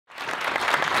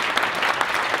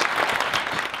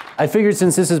I figured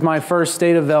since this is my first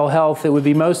State of Vail Health, it would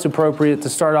be most appropriate to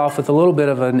start off with a little bit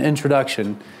of an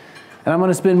introduction. And I'm going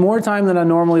to spend more time than I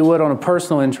normally would on a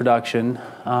personal introduction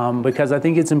because I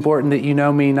think it's important that you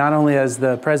know me not only as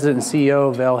the President and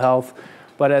CEO of Vail Health,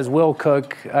 but as Will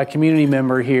Cook, a community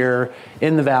member here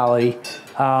in the Valley.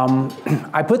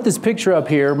 I put this picture up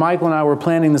here. Michael and I were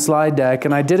planning the slide deck,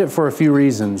 and I did it for a few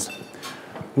reasons.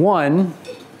 One,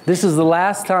 this is the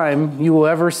last time you will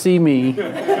ever see me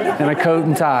in a coat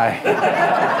and tie.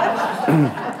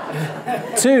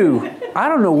 Two, I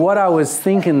don't know what I was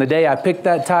thinking the day I picked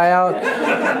that tie out.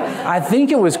 I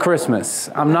think it was Christmas.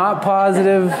 I'm not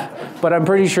positive, but I'm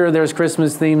pretty sure there's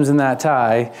Christmas themes in that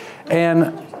tie.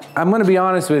 And I'm going to be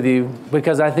honest with you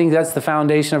because I think that's the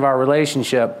foundation of our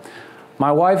relationship.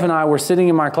 My wife and I were sitting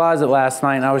in my closet last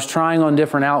night and I was trying on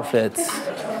different outfits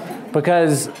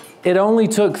because it only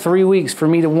took 3 weeks for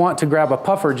me to want to grab a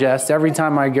puffer vest every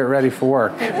time I get ready for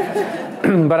work.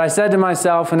 But I said to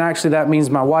myself, and actually that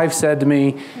means my wife said to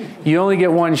me, you only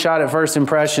get one shot at first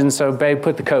impression, so babe,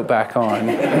 put the coat back on.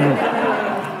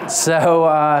 So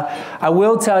I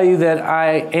will tell you that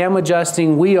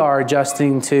we are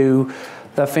adjusting to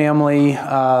the family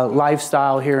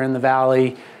lifestyle here in the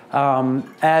Valley.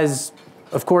 As,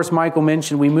 of course, Michael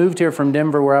mentioned, we moved here from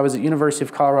Denver where I was at University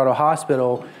of Colorado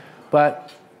Hospital,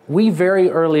 but we very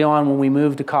early on when we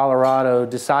moved to Colorado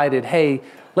decided, hey,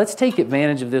 let's take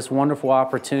advantage of this wonderful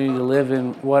opportunity to live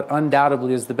in what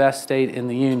undoubtedly is the best state in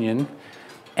the Union.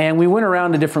 And we went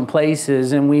around to different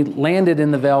places and we landed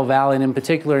in the Vail Valley and in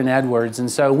particular in Edwards. And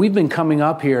so we've been coming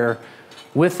up here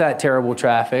with that terrible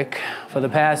traffic for the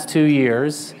past 2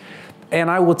 years. And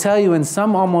I will tell you in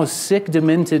some almost sick,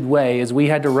 demented way, as we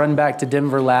had to run back to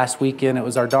Denver last weekend. It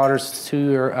was our daughter's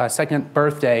second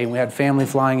birthday, and we had family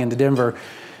flying into Denver.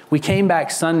 We came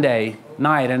back Sunday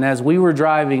night, and as we were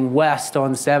driving west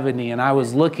on 70, and I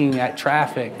was looking at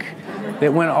traffic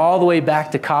that went all the way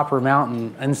back to Copper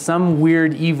Mountain, in some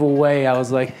weird, evil way, I was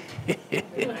like,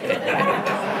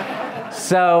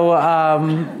 So,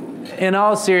 in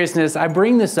all seriousness, I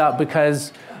bring this up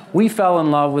because we fell in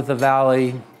love with the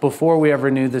Valley before we ever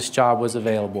knew this job was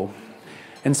available.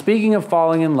 And speaking of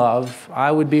falling in love,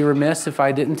 I would be remiss if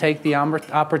I didn't take the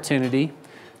opportunity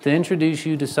to introduce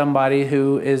you to somebody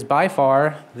who is by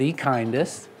far the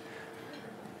kindest,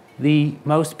 the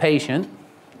most patient,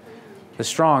 the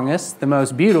strongest, the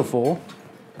most beautiful,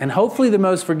 and hopefully the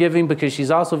most forgiving because she's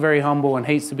also very humble and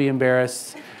hates to be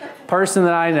embarrassed, person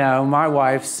that I know, my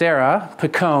wife, Sarah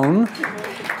Picone,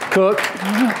 Cook.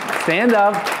 Stand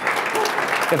up.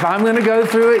 If I'm going to go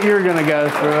through it, you're going to go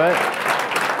through it.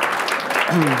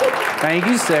 Thank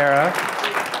you, Sarah.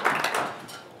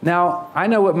 Now, I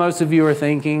know what most of you are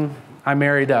thinking. I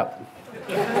married up.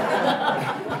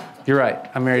 You're right.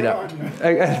 I married up.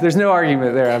 There's no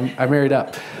argument there. I married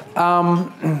up.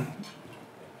 The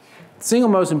single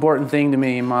most important thing to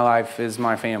me in my life is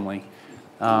my family.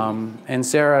 And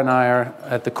Sarah and I are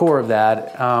at the core of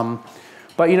that.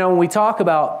 But, you know, when we talk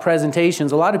about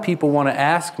presentations, a lot of people want to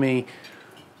ask me,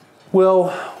 well,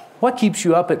 what keeps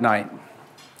you up at night?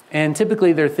 And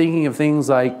typically they're thinking of things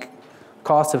like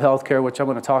cost of healthcare, which I'm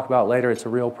going to talk about later. It's a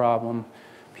real problem.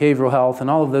 Behavioral health and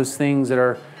all of those things that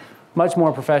are much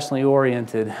more professionally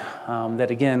oriented that,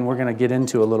 again, we're going to get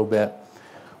into a little bit.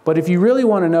 But if you really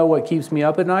want to know what keeps me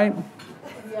up at night,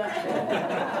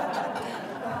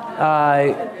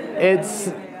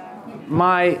 it's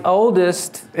my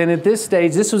oldest, and at this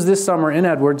stage, this was this summer in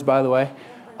Edwards, by the way.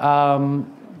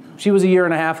 She was 1.5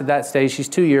 years at that stage. She's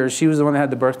 2 years. She was the one that had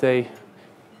the birthday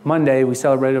Monday. We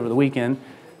celebrated over the weekend.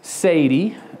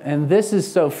 Sadie, and this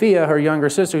is Sophia, her younger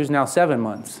sister, who's now 7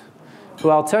 months.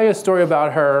 So I'll tell you a story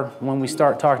about her when we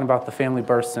start talking about the Family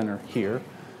Birth Center here.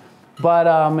 But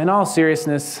in all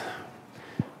seriousness,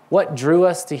 what drew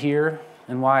us to here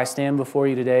and why I stand before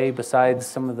you today, besides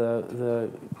some of the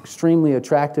extremely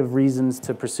attractive reasons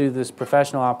to pursue this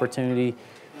professional opportunity,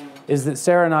 is that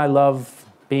Sarah and I love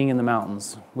being in the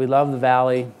mountains. We love the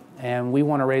Valley, and we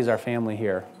want to raise our family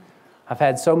here. I've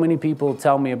had so many people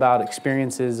tell me about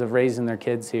experiences of raising their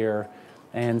kids here,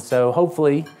 and so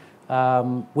hopefully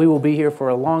we will be here for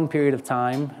a long period of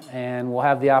time, and we'll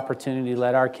have the opportunity to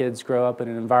let our kids grow up in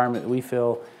an environment that we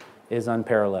feel is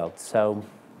unparalleled. So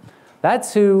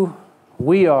that's who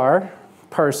we are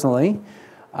personally.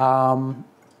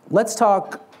 Let's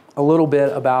talk a little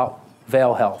bit about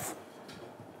Vail Health.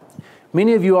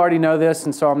 Many of you already know this,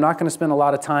 and so I'm not going to spend a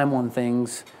lot of time on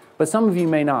things, but some of you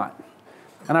may not.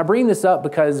 And I bring this up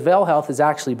because Vail Health has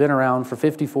actually been around for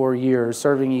 54 years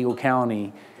serving Eagle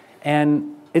County.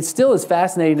 And it still is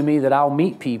fascinating to me that I'll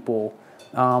meet people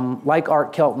like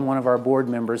Art Kelton, one of our board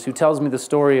members, who tells me the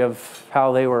story of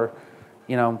how they were,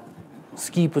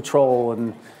 ski patrol,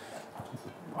 and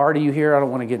Artie, you here? I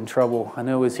don't want to get in trouble. I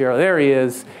know he's here. There he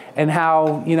is. And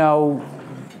how, you know,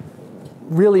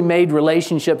 really made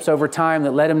relationships over time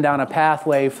that led him down a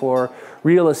pathway for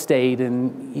real estate.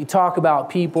 And you talk about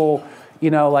people,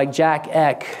 you know, like Jack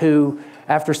Eck, who,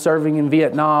 after serving in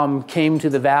Vietnam, came to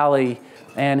the Valley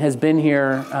and has been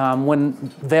here when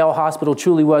Vail Hospital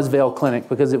truly was Vail Clinic,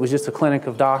 because it was just a clinic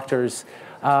of doctors.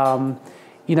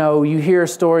 You know, you hear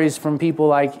stories from people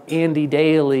like Andy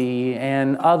Daly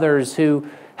and others who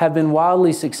have been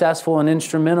wildly successful and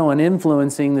instrumental in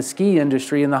influencing the ski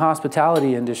industry and the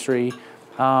hospitality industry.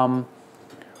 But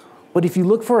if you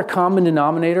look for a common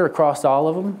denominator across all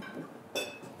of them,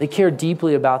 they care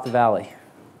deeply about the Valley.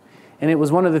 And it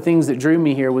was one of the things that drew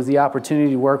me here, was the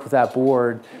opportunity to work with that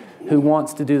board who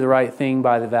wants to do the right thing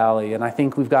by the Valley. And I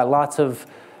think we've got lots of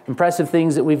impressive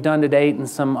things that we've done to date and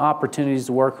some opportunities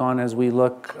to work on as we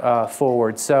look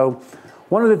forward. So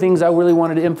one of the things I really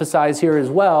wanted to emphasize here as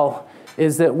well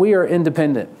is that we are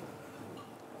independent,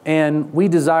 and we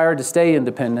desire to stay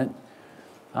independent.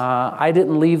 I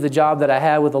didn't leave the job that I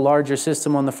had with a larger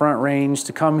system on the Front Range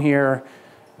to come here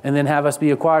and then have us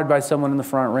be acquired by someone in the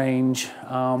Front Range.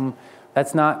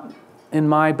 That's not in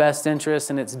my best interest,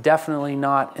 and it's definitely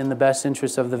not in the best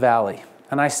interest of the Valley.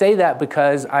 And I say that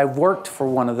because I've worked for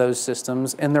one of those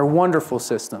systems, and they're wonderful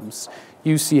systems.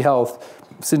 UC Health,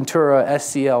 Centura,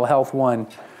 SCL, Health One.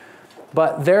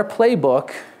 But their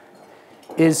playbook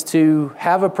is to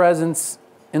have a presence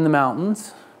in the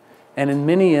mountains, and in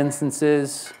many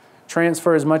instances,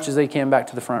 transfer as much as they can back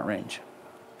to the Front Range.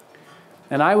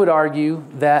 And I would argue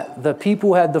that the people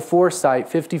who had the foresight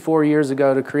 54 years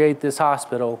ago to create this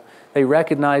hospital, they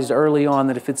recognized early on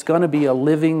that if it's going to be a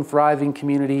living, thriving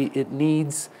community, it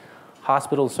needs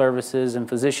hospital services and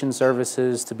physician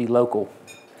services to be local.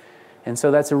 And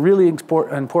so that's a really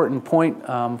important point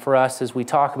for us as we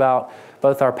talk about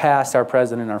both our past, our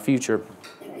present, and our future.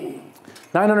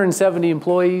 970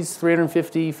 employees,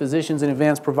 350 physicians and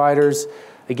advanced providers.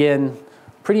 Again,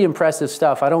 pretty impressive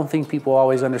stuff. I don't think people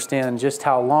always understand just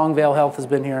how long Vail Health has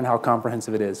been here and how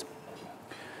comprehensive it is.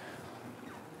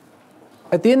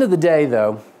 At the end of the day,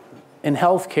 though, in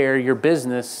healthcare, your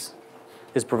business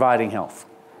is providing health.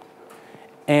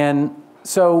 And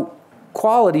so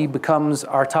quality becomes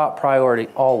our top priority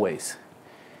always.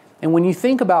 And when you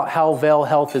think about how Vail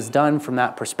Health is done from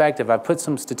that perspective, I put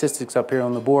some statistics up here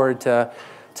on the board to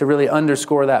really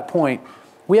underscore that point.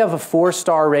 We have a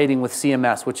 4-star rating with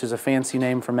CMS, which is a fancy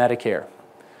name for Medicare.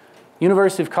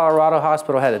 University of Colorado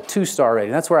Hospital had a 2-star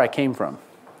rating. That's where I came from.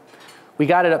 We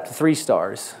got it up to 3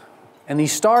 stars. And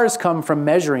these stars come from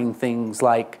measuring things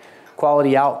like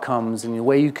quality outcomes and the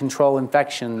way you control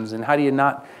infections and how do you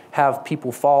not have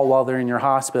people fall while they're in your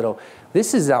hospital.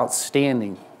 This is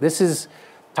outstanding. This is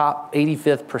top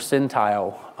 85th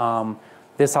percentile,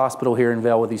 this hospital here in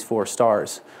Vail with these 4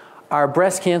 stars. Our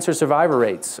breast cancer survivor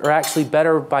rates are actually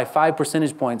better by 5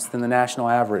 percentage points than the national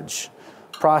average.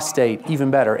 Prostate,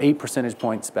 even better, 8 percentage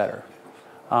points better.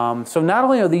 So not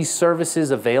only are these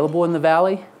services available in the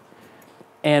Valley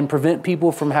and prevent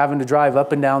people from having to drive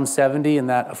up and down 70 in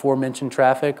that aforementioned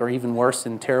traffic, or even worse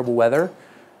in terrible weather,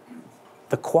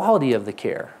 the quality of the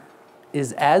care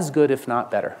is as good, if not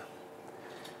better.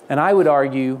 And I would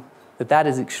argue that that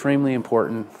is extremely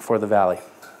important for the Valley.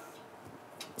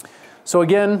 So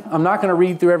again, I'm not going to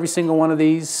read through every single one of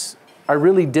these. I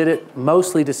really did it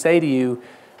mostly to say to you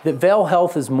that Vail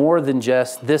Health is more than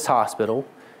just this hospital.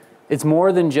 It's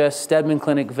more than just Stedman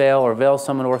Clinic Vail or Vail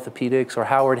Summit Orthopedics or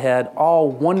Howard Head, all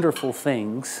wonderful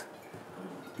things,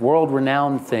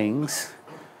 world-renowned things,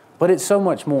 but it's so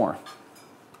much more.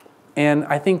 And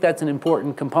I think that's an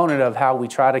important component of how we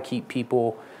try to keep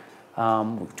people,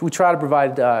 we try to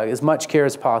provide as much care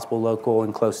as possible local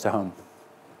and close to home.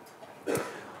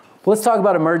 Let's talk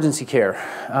about emergency care.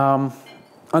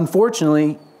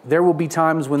 Unfortunately, there will be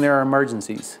times when there are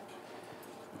emergencies.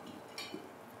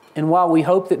 And while we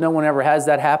hope that no one ever has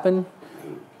that happen,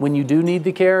 when you do need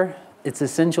the care, it's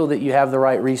essential that you have the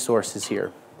right resources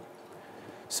here.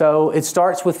 So it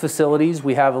starts with facilities.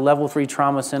 We have a level 3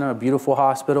 trauma center, a beautiful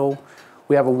hospital.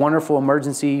 We have a wonderful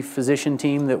emergency physician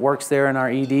team that works there in our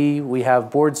ED. We have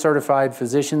board certified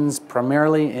physicians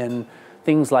primarily in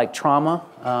things like trauma,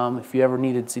 if you ever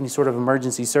needed any sort of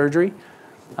emergency surgery.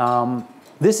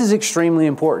 This is extremely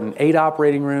important. 8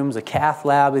 operating rooms, a cath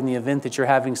lab in the event that you're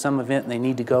having some event and they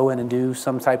need to go in and do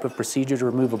some type of procedure to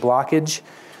remove a blockage.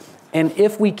 And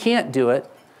if we can't do it,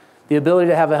 the ability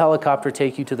to have a helicopter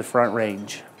take you to the Front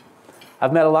Range.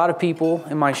 I've met a lot of people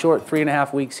in my short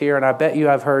 3.5 weeks here, and I bet you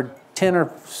I've heard 10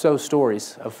 or so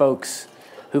stories of folks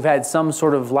who've had some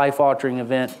sort of life-altering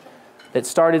event that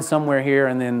started somewhere here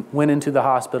and then went into the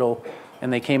hospital,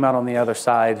 and they came out on the other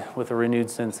side with a renewed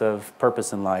sense of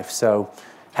purpose in life. So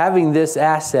having this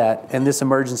asset and this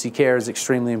emergency care is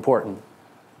extremely important.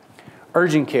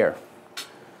 Urgent care.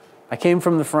 I came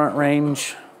from the Front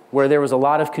Range where there was a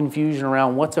lot of confusion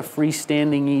around what's a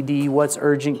freestanding ED, what's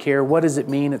urgent care, what does it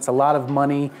mean? It's a lot of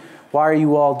money. Why are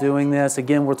you all doing this?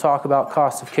 Again, we'll talk about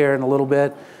cost of care in a little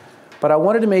bit. But I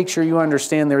wanted to make sure you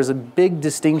understand there's a big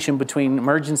distinction between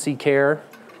emergency care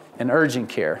and urgent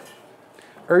care.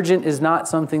 Urgent is not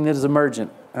something that is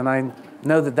emergent, and I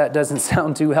know that that doesn't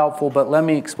sound too helpful, but let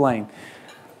me explain.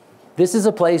 This is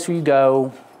a place where you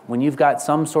go when you've got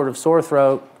some sort of sore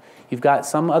throat, you've got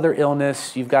some other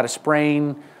illness, you've got a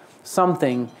sprain,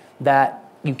 something that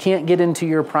you can't get into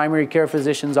your primary care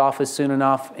physician's office soon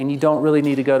enough, and you don't really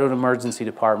need to go to an emergency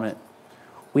department.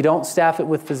 We don't staff it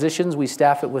with physicians, we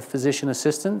staff it with physician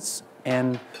assistants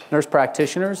and nurse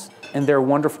practitioners, and they're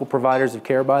wonderful providers of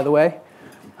care, by the way.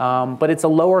 But it's a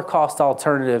lower cost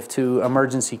alternative to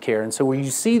emergency care. And so where you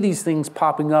see these things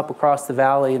popping up across the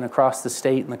valley and across the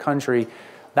state and the country,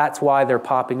 that's why they're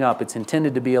popping up. It's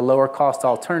intended to be a lower cost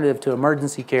alternative to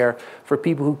emergency care for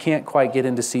people who can't quite get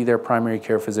in to see their primary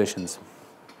care physicians.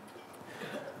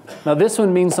 Now this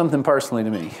one means something personally to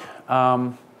me.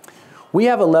 We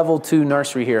have a level 2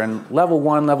 nursery here, and level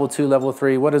 1, level 2, level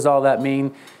 3, what does all that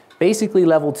mean? Basically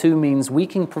level 2 means we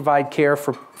can provide care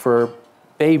for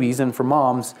babies and for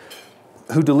moms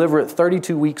who deliver at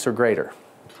 32 weeks or greater.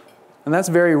 And that's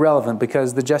very relevant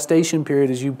because the gestation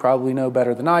period, as you probably know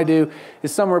better than I do,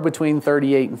 is somewhere between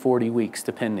 38 and 40 weeks,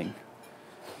 depending.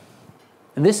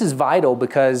 And this is vital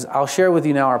because I'll share with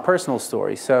you now our personal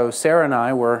story. So Sarah and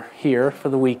I were here for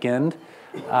the weekend.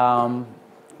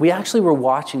 We actually were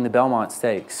watching the Belmont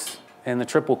Stakes and the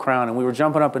Triple Crown, and we were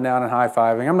jumping up and down and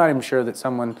high-fiving. I'm not even sure that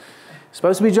someone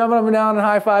supposed to be jumping up and down and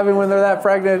high-fiving when they're that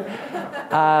pregnant.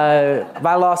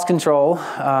 I lost control.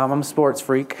 I'm a sports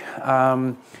freak.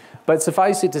 But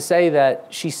suffice it to say that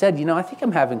she said, you know, I think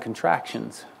I'm having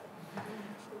contractions.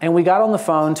 And we got on the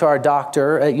phone to our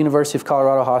doctor at University of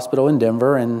Colorado Hospital in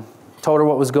Denver and told her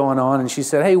what was going on. And she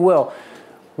said, hey, Will,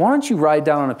 why don't you write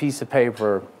down on a piece of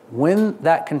paper when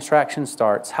that contraction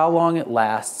starts, how long it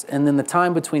lasts, and then the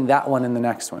time between that one and the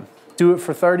next one. Do it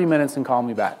for 30 minutes and call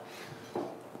me back.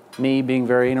 Me, being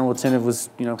very integral attentive, was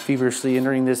feverishly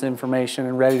entering this information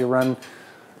and ready to run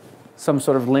some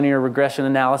sort of linear regression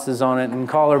analysis on it and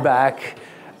call her back.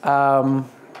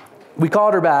 We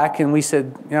called her back and we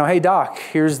said, hey doc,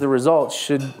 here's the results.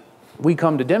 Should we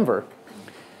come to Denver?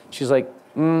 She's like,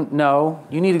 no,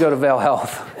 you need to go to Vail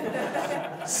Health.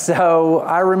 So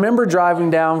I remember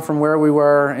driving down from where we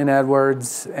were in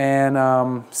Edwards,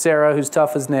 and Sarah, who's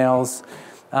tough as nails,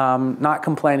 not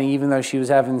complaining even though she was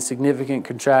having significant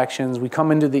contractions. We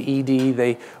come into the ED,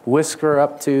 they whisk her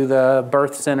up to the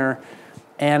birth center,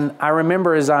 and I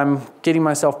remember as I'm getting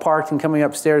myself parked and coming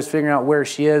upstairs figuring out where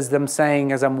she is, them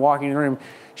saying as I'm walking in the room,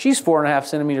 she's 4.5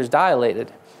 centimeters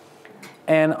dilated.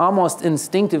 And almost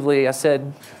instinctively I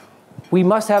said, we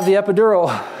must have the epidural.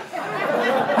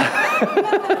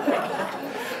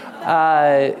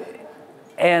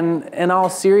 And in all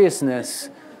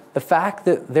seriousness, the fact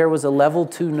that there was a level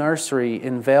 2 nursery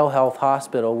in Vail Health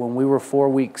Hospital when we were 4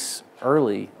 weeks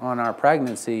early on our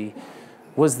pregnancy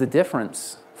was the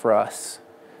difference for us.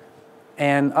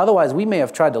 And otherwise, we may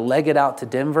have tried to leg it out to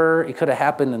Denver. It could have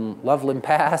happened in Loveland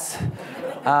Pass.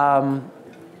 And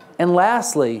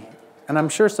lastly, and I'm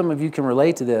sure some of you can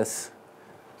relate to this,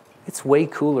 it's way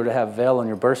cooler to have Vail on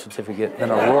your birth certificate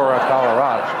than Aurora,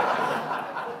 Colorado.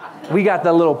 We got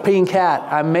the little pink hat.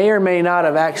 I may or may not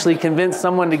have actually convinced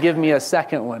someone to give me a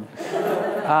second one.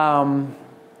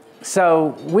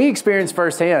 So we experienced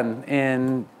firsthand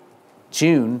in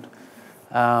June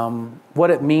what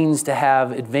it means to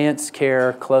have advanced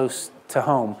care close to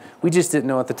home. We just didn't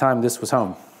know at the time this was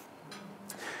home.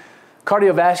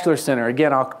 Cardiovascular Center,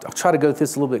 again, I'll try to go through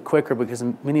this a little bit quicker because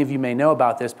many of you may know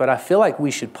about this, but I feel like we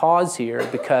should pause here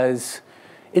because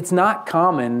it's not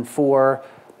common for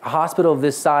a hospital of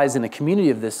this size and a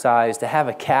community of this size to have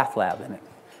a cath lab in it.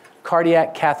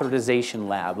 Cardiac catheterization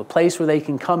lab, a place where they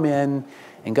can come in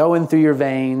and go in through your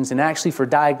veins and actually for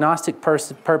diagnostic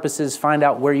purposes find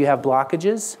out where you have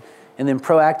blockages and then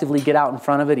proactively get out in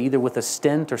front of it either with a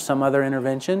stent or some other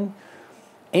intervention.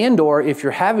 And or if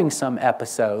you're having some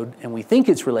episode and we think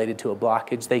it's related to a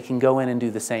blockage, they can go in and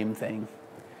do the same thing.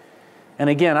 And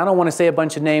again, I don't want to say a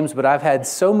bunch of names, but I've had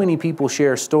so many people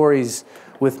share stories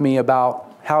with me about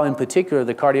how in particular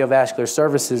the cardiovascular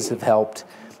services have helped.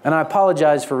 And I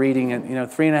apologize for reading it.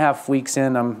 3.5 weeks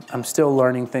in, I'm still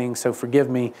learning things, so forgive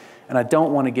me, and I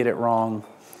don't want to get it wrong.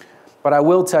 But I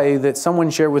will tell you that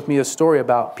someone shared with me a story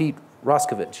about Pete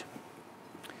Roskovich.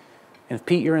 And if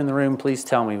Pete, you're in the room, please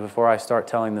tell me before I start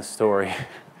telling this story.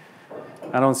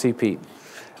 I don't see Pete.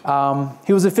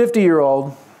 He was a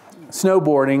 50-year-old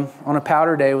snowboarding on a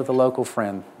powder day with a local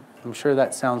friend. I'm sure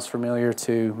that sounds familiar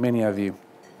to many of you.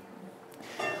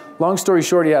 Long story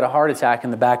short, he had a heart attack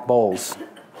in the back bowls.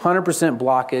 100%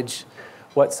 blockage,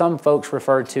 what some folks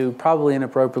refer to, probably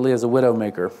inappropriately, as a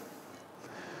widowmaker.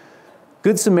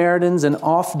 Good Samaritans, an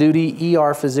off-duty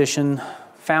ER physician,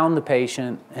 found the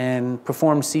patient and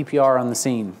performed CPR on the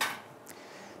scene.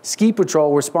 Ski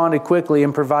Patrol responded quickly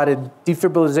and provided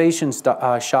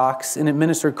defibrillation shocks and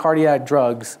administered cardiac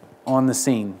drugs on the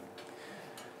scene.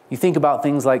 You think about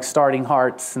things like starting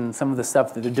hearts and some of the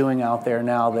stuff that they're doing out there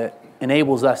now that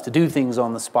enables us to do things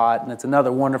on the spot, and it's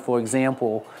another wonderful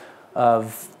example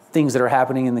of things that are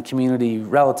happening in the community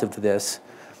relative to this.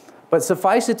 But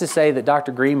suffice it to say that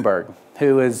Dr. Greenberg,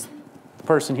 who is the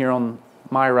person here on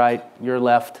my right, your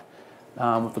left,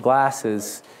 with the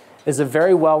glasses, is a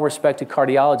very well-respected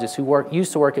cardiologist who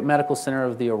used to work at Medical Center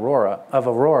of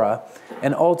Aurora,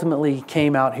 and ultimately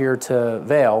came out here to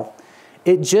Vail.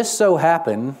 It just so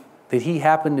happened that he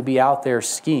happened to be out there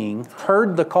skiing,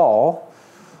 heard the call.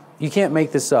 You can't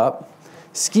make this up.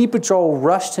 Ski Patrol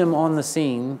rushed him on the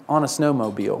scene on a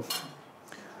snowmobile.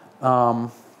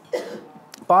 Bottom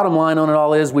line on it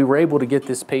all is we were able to get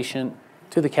this patient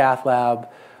to the cath lab.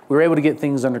 We were able to get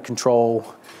things under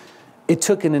control. It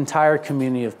took an entire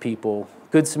community of people,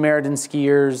 Good Samaritan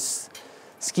skiers,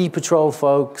 Ski Patrol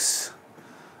folks,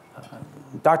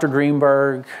 Dr.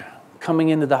 Greenberg, coming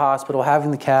into the hospital,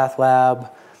 having the cath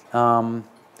lab.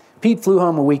 Pete flew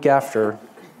home a week after.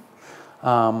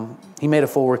 He made a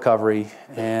full recovery,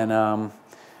 and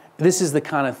this is the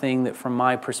kind of thing that, from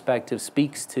my perspective,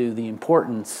 speaks to the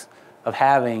importance of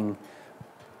having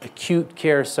acute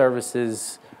care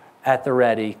services at the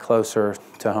ready, closer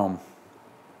to home.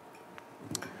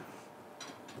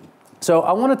 So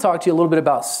I want to talk to you a little bit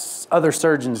about other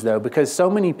surgeons, though, because so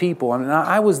many people, and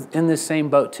I was in this same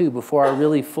boat too before I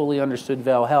really fully understood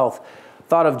Vail Health,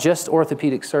 thought of just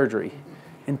orthopedic surgery.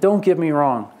 And don't get me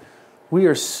wrong, we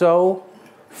are so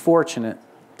fortunate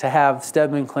to have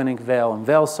Stedman Clinic Vail and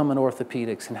Vail Summit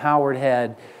Orthopedics and Howard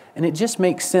Head, and it just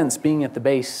makes sense being at the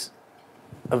base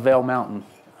of Vail Mountain.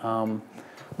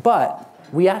 But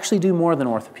we actually do more than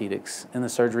orthopedics in the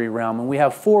surgery realm, and we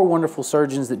have 4 wonderful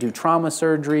surgeons that do trauma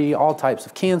surgery, all types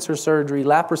of cancer surgery,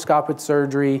 laparoscopic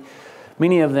surgery.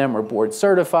 Many of them are board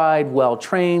certified, well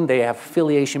trained. They have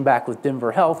affiliation back with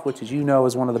Vail Health, which, as you know,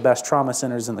 is one of the best trauma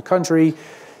centers in the country.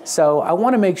 So I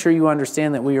want to make sure you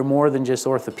understand that we are more than just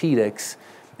orthopedics,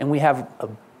 and we have a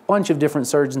bunch of different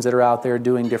surgeons that are out there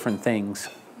doing different things.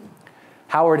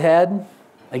 Howard Head,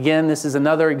 again, this is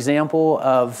another example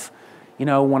of, you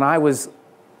know, when I was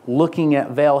looking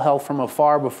at Vail Health from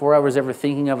afar before I was ever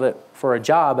thinking of it for a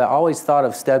job, I always thought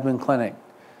of Stedman Clinic.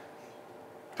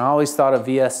 I always thought of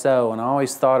VSO, and I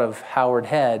always thought of Howard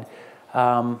Head.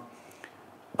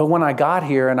 But when I got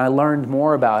here and I learned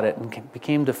more about it and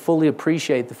became to fully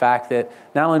appreciate the fact that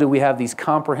not only do we have these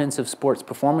comprehensive sports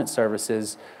performance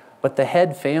services, but the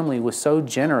Head family was so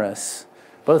generous,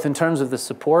 both in terms of the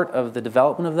support of the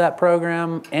development of that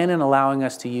program and in allowing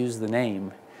us to use the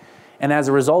name. And as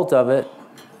a result of it,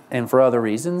 and for other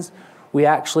reasons, we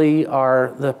actually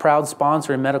are the proud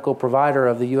sponsor and medical provider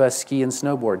of the U.S. ski and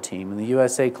snowboard team and the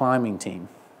USA climbing team.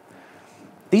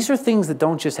 These are things that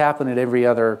don't just happen at every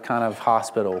other kind of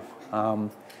hospital. You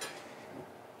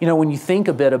know, when you think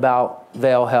a bit about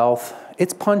Vail Health,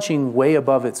 it's punching way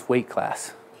above its weight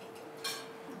class.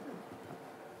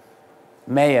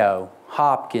 Mayo,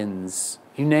 Hopkins,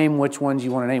 you name which ones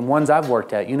you want to name. Ones I've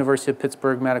worked at, University of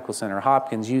Pittsburgh Medical Center,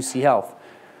 Hopkins, UC Health.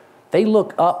 They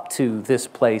look up to this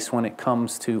place when it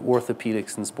comes to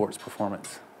orthopedics and sports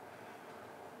performance.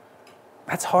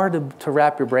 That's hard to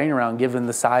wrap your brain around given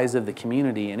the size of the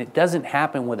community, and it doesn't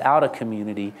happen without a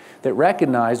community that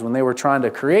recognized when they were trying to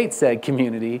create said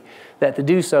community that to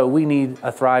do so we need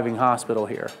a thriving hospital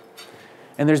here.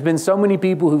 And there's been so many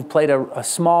people who've played a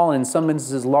small and in some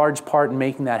instances large part in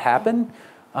making that happen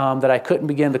that I couldn't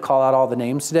begin to call out all the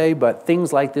names today, but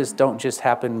things like this don't just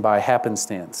happen by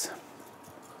happenstance.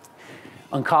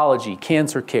 Oncology,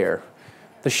 cancer care,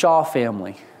 the Shaw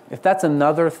family. If that's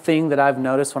another thing that I've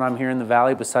noticed when I'm here in the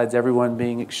Valley, besides everyone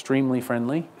being extremely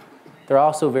friendly, they're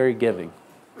also very giving.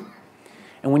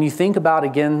 And when you think about,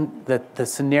 again, the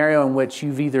scenario in which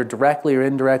you've either directly or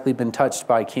indirectly been touched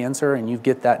by cancer and you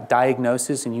get that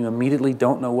diagnosis and you immediately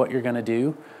don't know what you're going to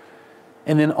do,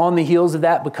 And then on the heels of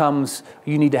that becomes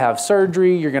you need to have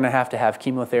surgery, you're going to have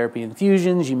chemotherapy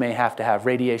infusions, you may have to have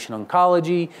radiation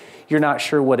oncology. You're not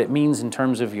sure what it means in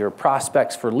terms of your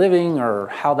prospects for living or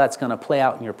how that's going to play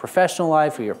out in your professional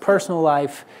life or your personal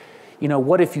life. You know,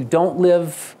 what if you don't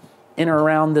live in or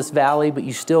around this valley, but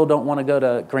you still don't want to go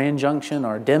to Grand Junction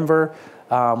or Denver?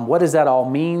 What does that all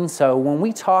mean? So when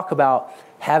we talk about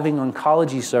having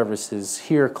oncology services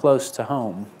here close to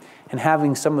home, and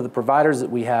having some of the providers that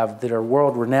we have that are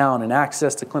world-renowned and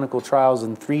access to clinical trials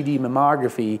and 3D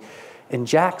mammography in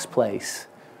Jack's place,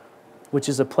 which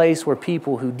is a place where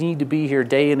people who need to be here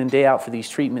day in and day out for these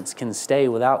treatments can stay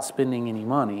without spending any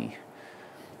money.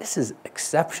 This is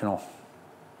exceptional.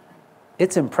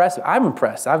 It's impressive. I'm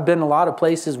impressed. I've been a lot of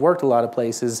places, worked a lot of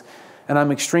places, and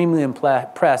I'm extremely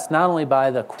impressed not only by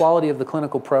the quality of the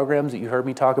clinical programs that you heard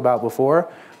me talk about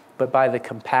before, but by the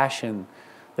compassion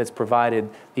that's provided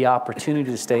the opportunity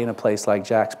to stay in a place like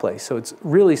Jack's place. So it's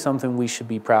really something we should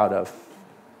be proud of.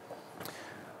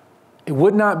 It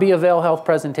would not be a Vail Health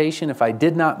presentation if I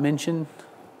did not mention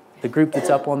the group that's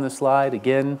up on the slide.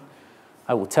 Again,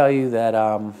 I will tell you that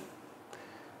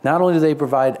not only do they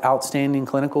provide outstanding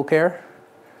clinical care,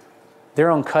 they're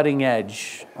on the cutting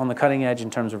edge in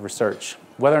terms of research.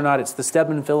 Whether or not it's the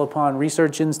Stebbin Philippon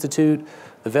Research Institute,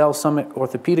 the Vail Summit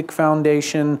Orthopedic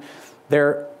Foundation,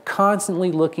 they're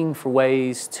constantly looking for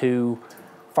ways to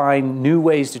find new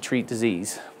ways to treat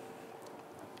disease.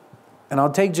 And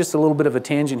I'll take just a little bit of a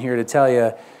tangent here to tell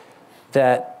you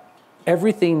that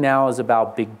everything now is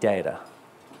about big data.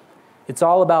 It's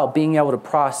all about being able to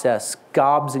process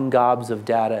gobs and gobs of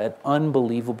data at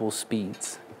unbelievable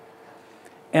speeds.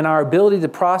 And our ability to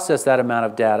process that amount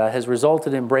of data has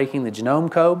resulted in breaking the genome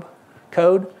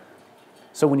code.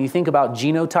 So when you think about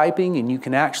genotyping and you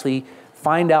can actually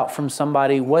find out from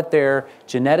somebody what they're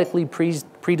genetically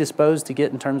predisposed to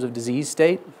get in terms of disease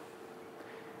state,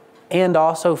 and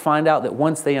also find out that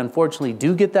once they unfortunately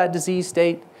do get that disease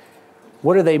state,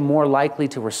 what are they more likely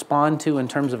to respond to in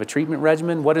terms of a treatment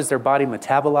regimen? What does their body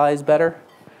metabolize better?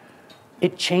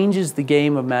 It changes the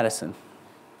game of medicine,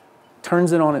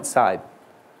 turns it on its side.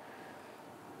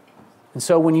 And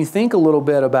so when you think a little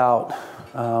bit about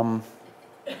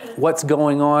what's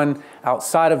going on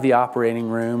outside of the operating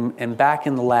room and back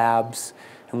in the labs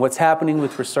and what's happening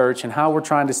with research and how we're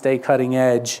trying to stay cutting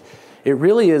edge, it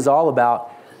really is all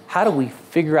about how do we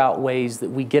figure out ways that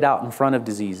we get out in front of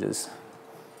diseases?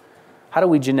 How do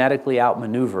we genetically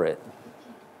outmaneuver it?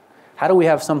 How do we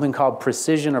have something called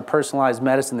precision or personalized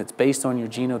medicine that's based on your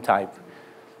genotype?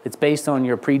 It's based on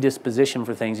your predisposition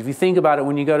for things. If you think about it,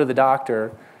 when you go to the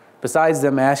doctor, besides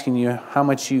them asking you how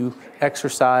much you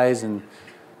exercise and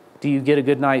do you get a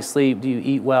good night's sleep, do you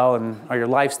eat well, and are your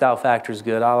lifestyle factors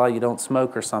good, you don't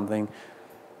smoke or something,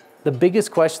 the biggest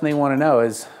question they want to know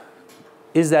is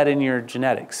that in your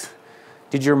genetics?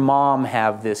 Did your mom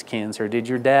have this cancer? Did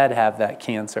your dad have that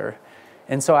cancer?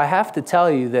 And so I have to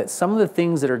tell you that some of the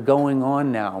things that are going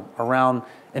on now around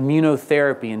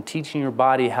immunotherapy and teaching your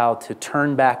body how to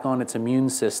turn back on its immune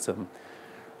system,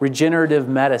 regenerative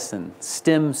medicine,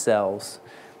 stem cells,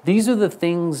 these are the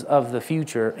things of the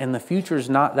future, and the future is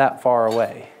not that far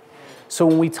away. So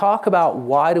when we talk about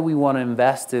why do we want to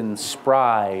invest in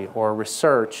SPRY or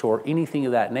research or anything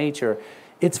of that nature,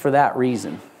 it's for that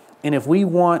reason. And if we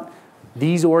want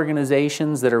these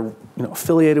organizations that are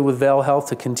affiliated with Vail Health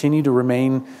to continue to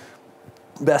remain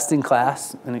best in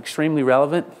class and extremely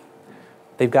relevant,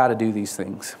 they've got to do these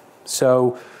things.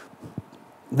 So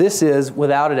this is,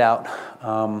 without a doubt,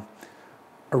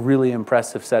 a really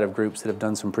impressive set of groups that have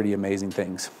done some pretty amazing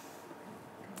things.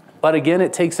 But again,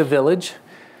 it takes a village.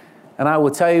 And I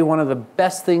will tell you, one of the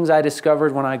best things I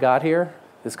discovered when I got here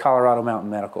is Colorado Mountain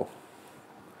Medical.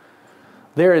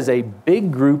 There is a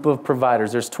big group of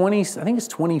providers. There's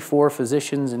 24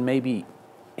 physicians and maybe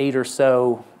 8 or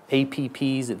so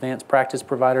APPs, advanced practice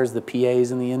providers, the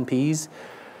PAs and the NPs,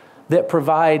 that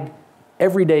provide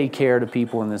everyday care to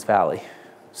people in this valley.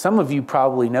 Some of you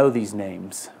probably know these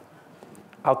names.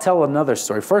 I'll tell another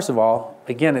story. First of all,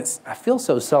 again, I feel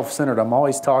so self-centered. I'm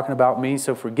always talking about me,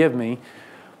 so forgive me.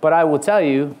 But I will tell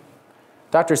you,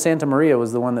 Dr. Santa Maria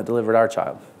was the one that delivered our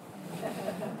child.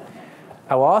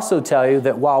 I will also tell you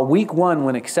that while week 1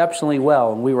 went exceptionally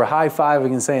well, and we were high-fiving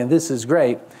and saying, this is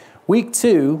great, week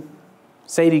 2,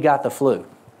 Sadie got the flu.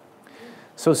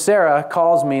 So Sarah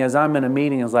calls me as I'm in a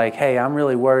meeting and is like, hey, I'm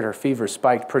really worried her fever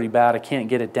spiked pretty bad. I can't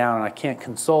get it down, and I can't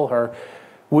console her.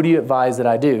 What do you advise that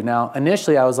I do? Now,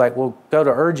 initially I was like, well, go to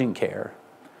urgent care.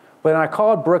 But I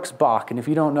called Brooks Bach, and if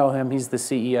you don't know him, he's the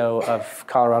CEO of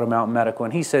Colorado Mountain Medical,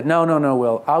 and he said, no,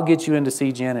 Will, I'll get you in to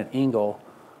see Janet Engel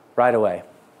right away.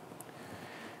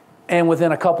 And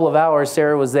within a couple of hours,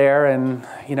 Sarah was there, and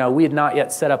we had not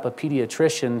yet set up a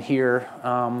pediatrician here,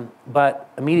 but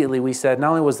immediately we said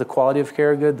not only was the quality of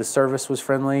care good, the service was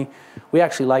friendly, we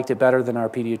actually liked it better than our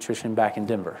pediatrician back in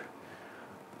Denver.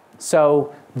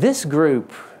 So this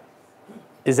group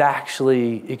is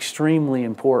actually extremely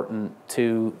important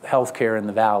to healthcare in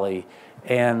the Valley,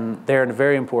 and they're a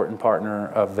very important partner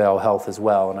of Vail Health as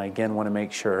well, and I again want to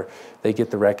make sure they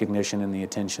get the recognition and the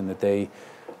attention that they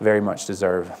very much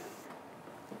deserve.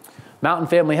 Mountain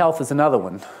Family Health is another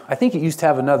one. I think it used to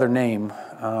have another name.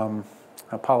 I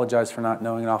apologize for not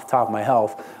knowing it off the top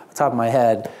of my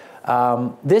head.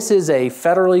 This is a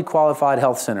federally qualified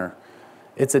health center.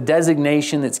 It's a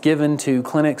designation that's given to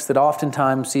clinics that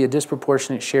oftentimes see a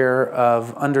disproportionate share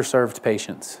of underserved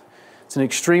patients. It's an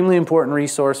extremely important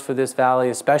resource for this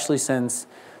valley, especially since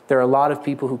there are a lot of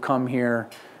people who come here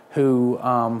who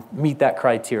meet that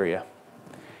criteria.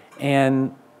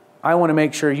 And I want to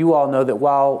make sure you all know that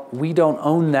while we don't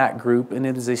own that group and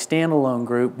it is a standalone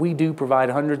group, we do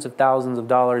provide hundreds of thousands of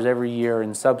dollars every year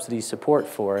in subsidy support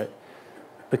for it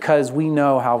because we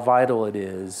know how vital it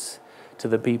is to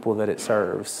the people that it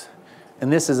serves.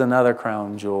 And this is another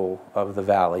crown jewel of the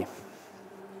Valley.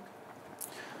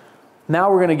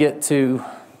 Now we're going to get to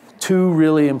two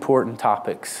really important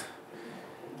topics.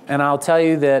 And I'll tell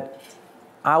you that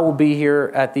I will be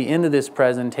here at the end of this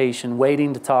presentation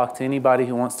waiting to talk to anybody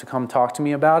who wants to come talk to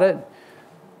me about it.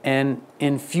 And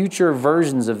in future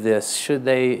versions of this, should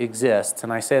they exist,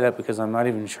 and I say that because I'm not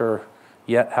even sure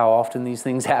yet how often these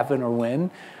things happen or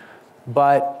when,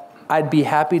 but I'd be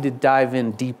happy to dive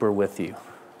in deeper with you.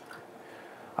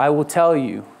 I will tell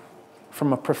you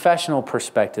from a professional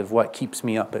perspective what keeps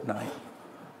me up at night.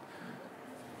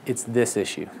 It's this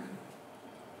issue.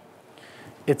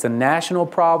 It's a national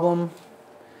problem.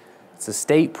 It's a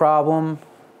state problem,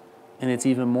 and it's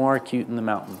even more acute in the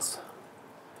mountains.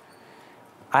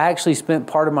 I actually spent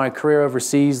part of my career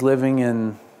overseas living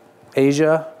in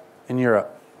Asia and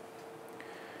Europe.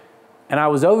 And I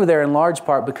was over there in large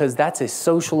part because that's a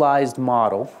socialized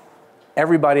model.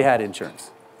 Everybody had insurance.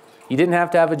 You didn't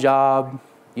have to have a job.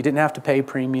 You didn't have to pay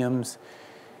premiums.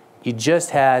 You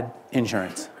just had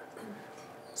insurance.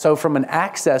 So from an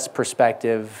access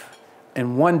perspective,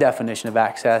 in one definition of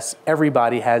access,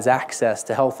 everybody has access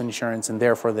to health insurance and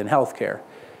therefore then health care,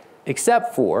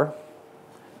 except for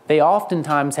they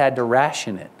oftentimes had to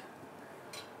ration it.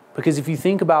 Because if you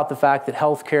think about the fact that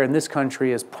health care in this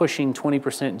country is pushing 20%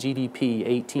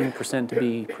 GDP, 18% to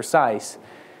be precise,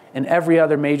 and every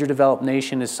other major developed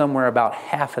nation is somewhere about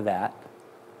half of that,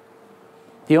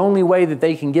 the only way that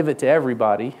they can give it to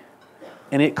everybody,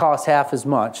 and it costs half as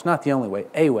much, not the only way,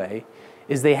 a way,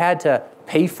 is they had to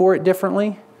pay for it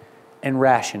differently and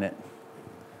ration it.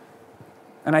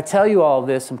 And I tell you all of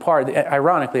this in part,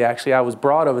 ironically actually, I was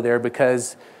brought over there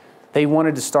because they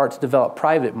wanted to start to develop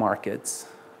private markets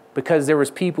because there was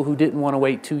people who didn't want to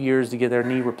wait 2 years to get their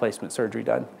knee replacement surgery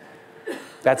done.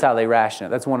 That's how they ration it.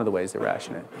 That's one of the ways they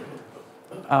ration it.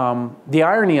 The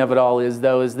irony of it all is,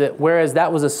 though, is that whereas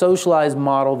that was a socialized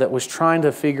model that was trying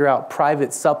to figure out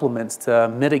private supplements to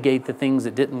mitigate the things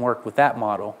that didn't work with that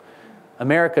model,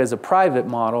 America is a private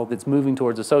model that's moving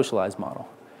towards a socialized model.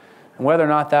 And whether or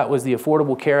not that was the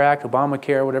Affordable Care Act,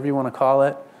 Obamacare, whatever you want to call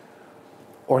it,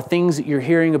 or things that you're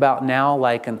hearing about now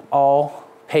like an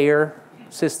all-payer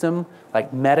system,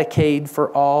 like Medicaid for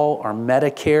all or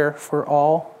Medicare for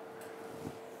all,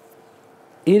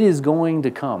 it is going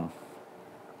to come.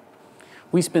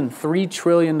 We spend $3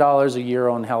 trillion a year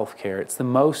on health care. It's the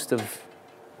most of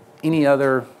any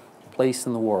other place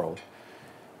in the world.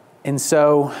 And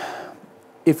so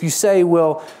if you say,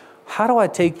 well, how do I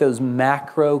take those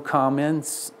macro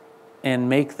comments and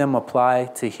make them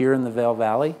apply to here in the Vail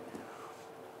Valley?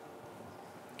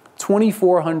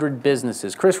 2,400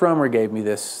 businesses. Chris Romer gave me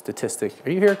this statistic.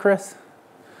 Are you here, Chris?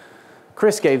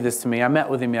 Chris gave this to me. I met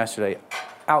with him yesterday.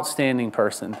 Outstanding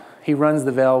person. He runs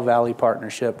the Vail Valley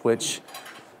Partnership, which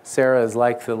Sarah is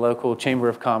like the local Chamber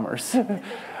of Commerce.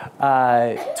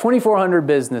 2,400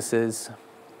 businesses.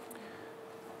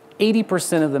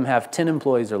 80% of them have 10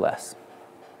 employees or less.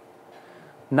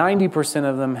 90%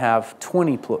 of them have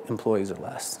 20 employees or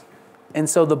less. And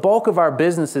so the bulk of our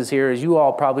businesses here, as you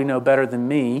all probably know better than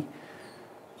me,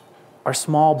 are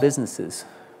small businesses.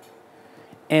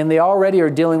 And they already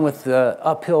are dealing with the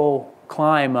uphill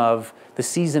climb of the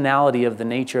seasonality of the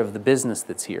nature of the business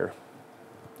that's here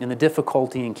and the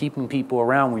difficulty in keeping people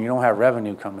around when you don't have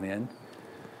revenue coming in.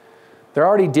 They're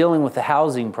already dealing with the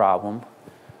housing problem,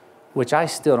 which I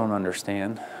still don't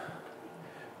understand.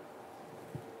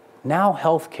 Now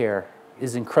healthcare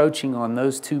is encroaching on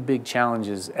those two big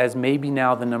challenges as maybe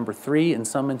now the number 3, in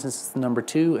some instances the number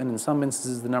 2, and in some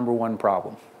instances the number 1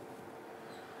 problem.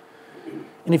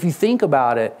 And if you think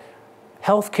about it,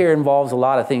 healthcare involves a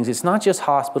lot of things. It's not just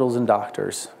hospitals and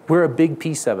doctors. We're a big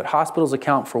piece of it. Hospitals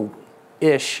account for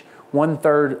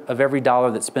 1/3 of every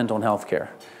dollar that's spent on healthcare.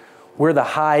 We're the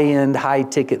high-end,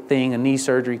 high-ticket thing, a knee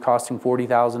surgery costing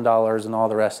 $40,000 and all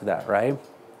the rest of that, right?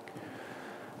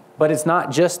 But it's not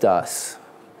just us.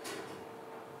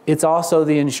 It's also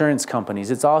the insurance companies.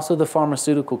 It's also the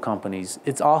pharmaceutical companies.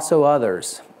 It's also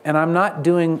others. And I'm not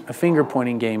doing a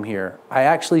finger-pointing game here. I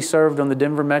actually served on the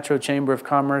Denver Metro Chamber of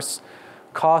Commerce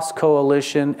Cost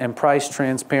Coalition and Price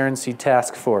Transparency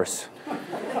Task Force.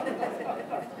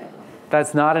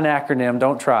 That's not an acronym,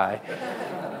 don't try.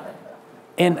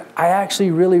 And I actually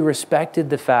really respected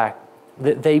the fact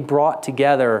that they brought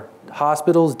together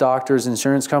hospitals, doctors,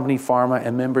 insurance company, pharma,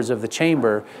 and members of the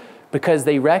chamber because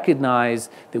they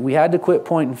recognized that we had to quit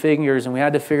pointing fingers and we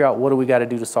had to figure out what do we got to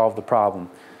do to solve the problem.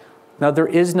 Now, there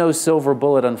is no silver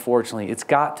bullet, unfortunately. It's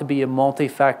got to be a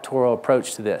multifactorial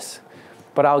approach to this.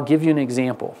 But I'll give you an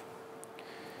example.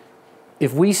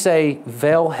 If we say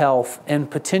Vail Health and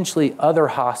potentially other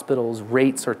hospitals'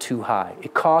 rates are too high,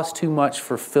 it costs too much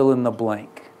for fill in the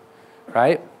blank,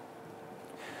 right?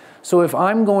 So if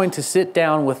I'm going to sit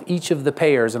down with each of the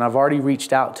payers, and I've already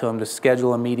reached out to them to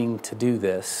schedule a meeting to do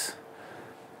this,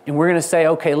 and we're going to say,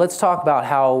 okay, let's talk about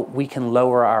how we can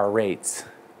lower our rates.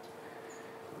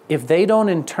 If they don't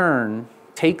in turn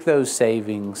take those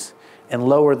savings and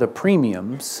lower the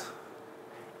premiums,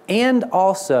 and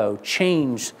also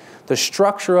change the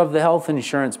structure of the health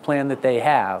insurance plan that they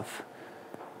have,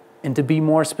 and to be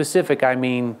more specific, I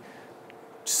mean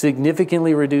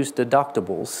significantly reduce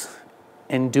deductibles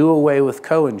and do away with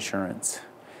co-insurance,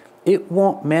 it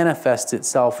won't manifest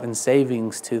itself in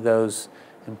savings to those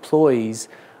employees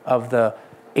of the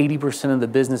 80% of the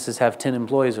businesses have 10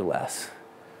 employees or less.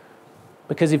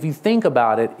 Because if you think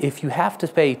about it, if you have to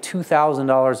pay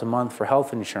 $2,000 a month for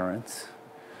health insurance,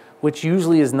 which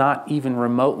usually is not even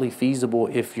remotely feasible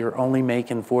if you're only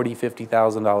making $40,000,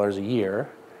 $50,000 a year,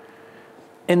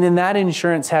 and then that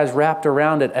insurance has wrapped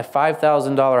around it a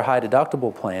 $5,000 high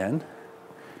deductible plan,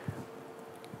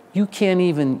 you can't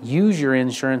even use your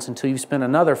insurance until you spend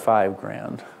another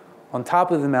 $5,000 on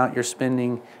top of the amount you're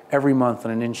spending every month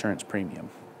on an insurance premium.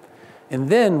 And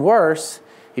then worse,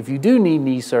 if you do need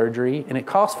knee surgery and it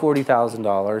costs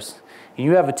 $40,000 and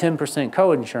you have a 10%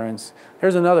 co-insurance,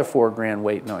 there's another $4,000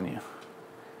 waiting on you.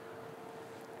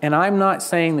 And I'm not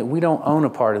saying that we don't own a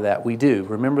part of that. We do.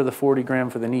 Remember the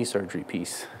 $40,000 for the knee surgery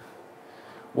piece.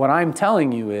 What I'm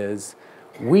telling you is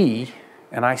we,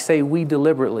 and I say we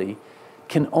deliberately,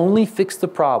 can only fix the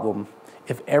problem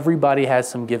if everybody has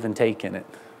some give and take in it.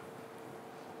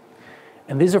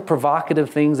 And these are provocative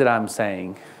things that I'm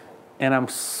saying. And I'm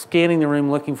scanning the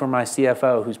room looking for my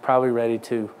CFO, who's probably ready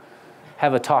to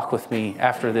have a talk with me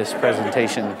after this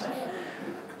presentation.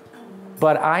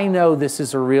 But I know this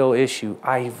is a real issue.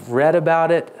 I've read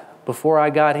about it before I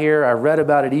got here. I read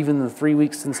about it even in the 3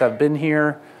 weeks since I've been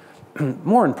here.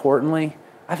 More importantly,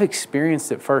 I've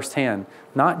experienced it firsthand,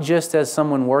 not just as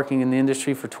someone working in the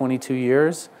industry for 22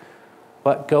 years,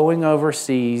 but going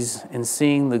overseas and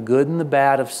seeing the good and the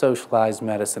bad of socialized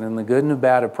medicine and the good and the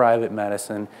bad of private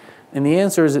medicine. And the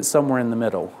answer is it's somewhere in the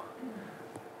middle.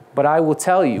 But I will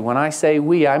tell you, when I say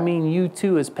we, I mean you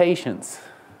too as patients.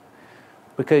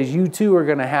 Because you too are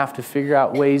going to have to figure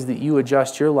out ways that you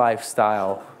adjust your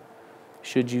lifestyle,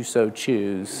 should you so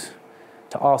choose,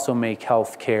 to also make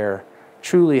health care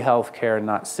truly health care,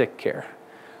 not sick care.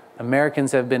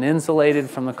 Americans have been insulated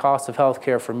from the cost of health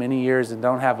care for many years and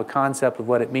don't have a concept of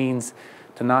what it means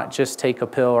to not just take a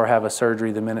pill or have a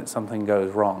surgery the minute something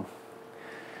goes wrong.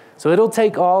 So it'll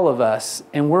take all of us,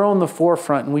 and we're on the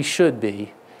forefront, and we should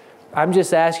be. I'm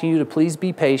just asking you to please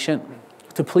be patient,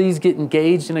 to please get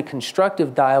engaged in a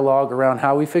constructive dialogue around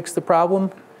how we fix the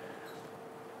problem.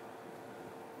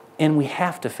 And we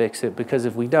have to fix it, because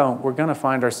if we don't, we're going to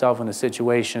find ourselves in a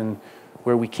situation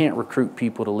where we can't recruit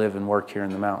people to live and work here in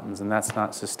the mountains, and that's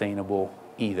not sustainable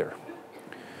either.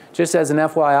 Just as an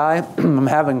FYI, I'm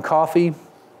having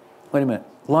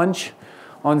lunch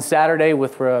on Saturday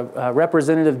with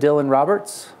Representative Dylan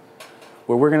Roberts,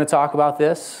 where we're going to talk about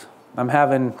this. I'm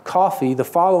having coffee the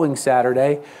following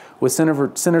Saturday with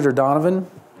Senator Donovan,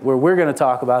 where we're going to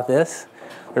talk about this.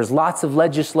 There's lots of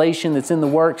legislation that's in the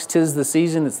works. 'Tis the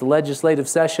season. It's the legislative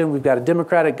session. We've got a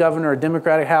Democratic governor, a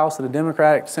Democratic House, and a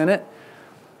Democratic Senate.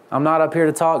 I'm not up here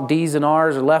to talk D's and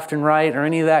R's or left and right or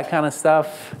any of that kind of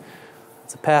stuff.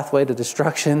 It's a pathway to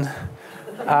destruction.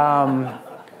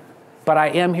 But I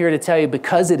am here to tell you,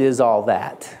 because it is all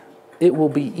that, it will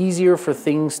be easier for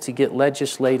things to get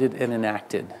legislated and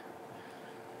enacted.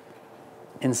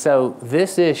 And so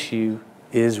this issue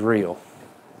is real.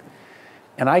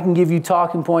 And I can give you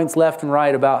talking points left and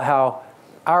right about how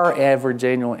our average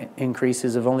annual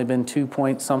increases have only been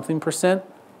 2-point-something%,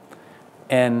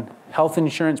 and health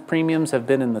insurance premiums have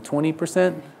been in the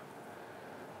 20%.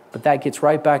 But that gets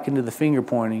right back into the finger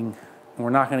pointing, and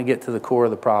we're not going to get to the core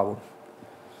of the problem.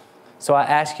 So I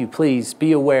ask you, please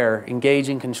be aware, engage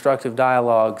in constructive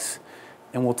dialogues,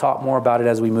 and we'll talk more about it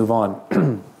as we move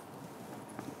on.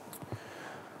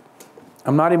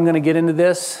 I'm not even going to get into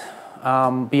this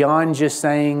beyond just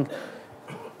saying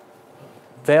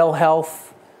Vail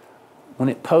Health, when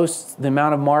it posts the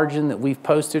amount of margin that we've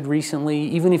posted recently,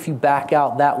 even if you back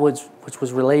out that which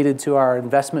was related to our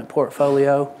investment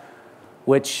portfolio,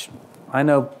 which I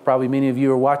know probably many of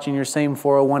you are watching your same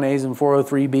 401As and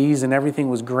 403Bs, and everything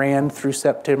was grand through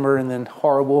September and then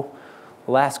horrible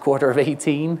last quarter of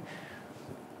 18.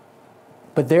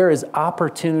 But there is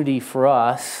opportunity for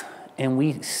us, and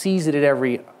we seize it at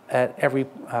every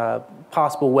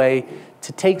possible way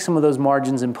to take some of those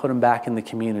margins and put them back in the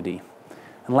community.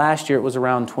 And last year it was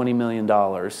around $20 million.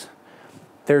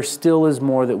 There still is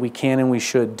more that we can and we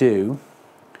should do.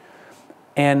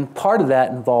 And part of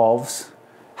that involves,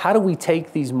 how do we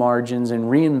take these margins and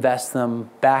reinvest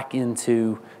them back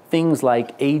into things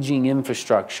like aging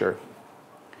infrastructure,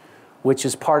 which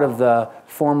is part of the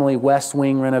formerly West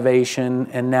Wing renovation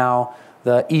and now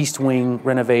the East Wing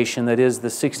renovation that is the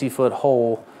 60-foot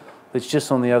hole that's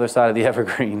just on the other side of the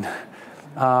evergreen.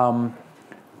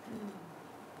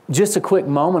 Just a quick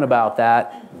moment about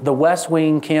that. The West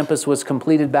Wing campus was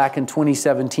completed back in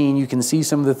 2017. You can see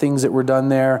some of the things that were done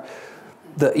there.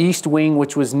 The East Wing,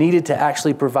 which was needed to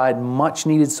actually provide much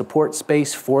needed support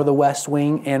space for the West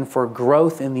Wing and for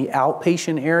growth in the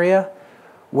outpatient area,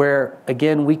 where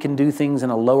again, we can do things in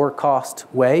a lower cost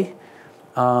way.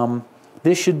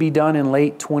 This should be done in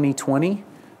late 2020.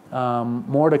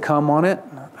 More to come on it.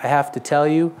 I have to tell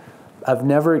you, I've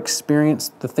never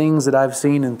experienced the things that I've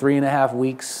seen in 3.5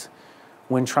 weeks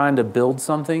when trying to build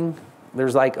something.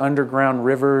 There's like underground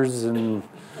rivers, and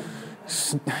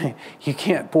you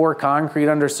can't pour concrete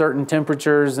under certain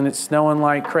temperatures, and it's snowing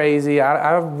like crazy.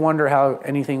 I wonder how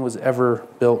anything was ever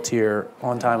built here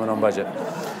on time and on budget.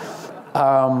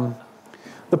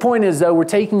 The point is, though, we're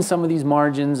taking some of these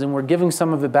margins and we're giving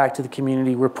some of it back to the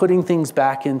community. We're putting things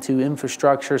back into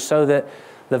infrastructure so that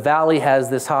the Valley has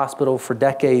this hospital for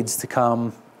decades to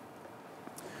come.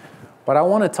 But I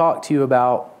want to talk to you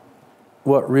about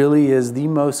what really is the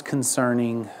most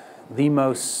concerning, the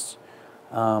most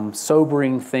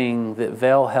sobering thing that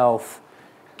Vail Health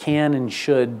can and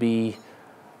should be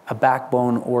a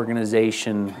backbone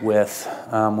organization with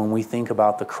when we think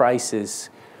about the crisis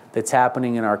that's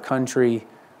happening in our country,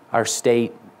 our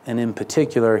state, and in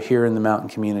particular here in the mountain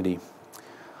community.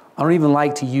 I don't even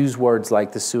like to use words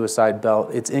like the suicide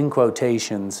belt. It's in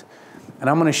quotations. And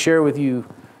I'm going to share with you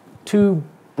two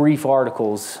brief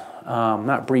articles.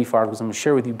 Not brief articles. I'm going to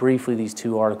share with you briefly these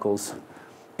two articles.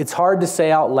 It's hard to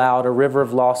say out loud, a river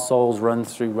of lost souls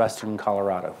runs through western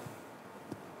Colorado.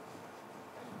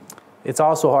 It's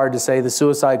also hard to say the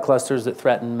suicide clusters that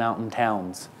threaten mountain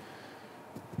towns.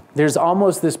 There's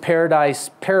almost this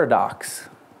paradox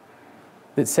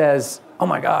that says, oh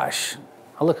my gosh,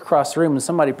 I look across the room and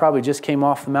somebody probably just came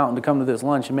off the mountain to come to this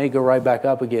lunch and may go right back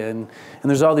up again. And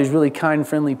there's all these really kind,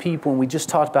 friendly people, and we just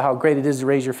talked about how great it is to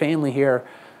raise your family here.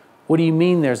 What do you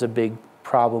mean there's a big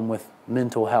problem with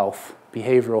mental health,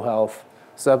 behavioral health,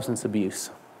 substance abuse?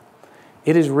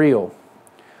 It is real.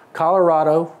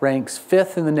 Colorado ranks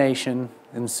 5th in the nation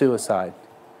in suicide.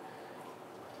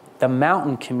 The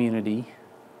mountain community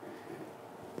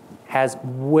has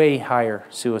way higher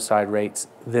suicide rates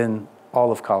than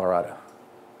all of Colorado.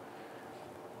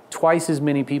 Twice as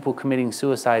many people committing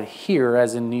suicide here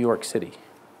as in New York City.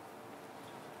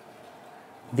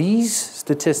 These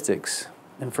statistics,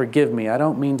 and forgive me, I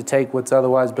don't mean to take what's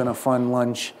otherwise been a fun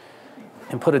lunch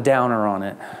and put a downer on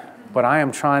it, but I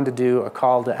am trying to do a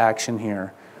call to action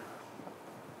here.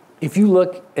 If you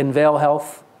look in Vail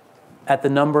Health at the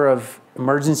number of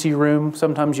emergency room,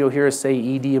 sometimes you'll hear us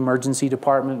say ED, emergency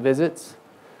department visits,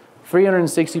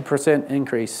 360%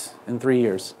 increase in 3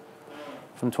 years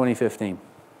from 2015.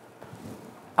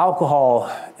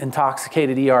 Alcohol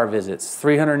intoxicated ER visits,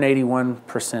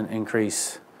 381%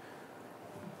 increase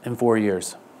in 4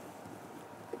 years.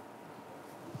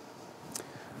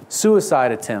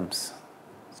 Suicide attempts.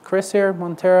 Is Chris here,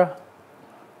 Montera?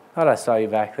 Thought I saw you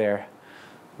back there.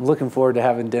 I'm looking forward to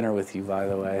having dinner with you, by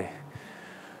the way.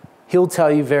 He'll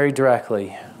tell you very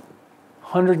directly,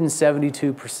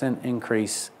 172%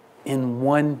 increase in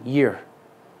 1 year.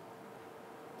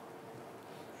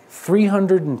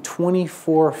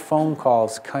 324 phone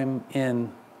calls come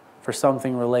in for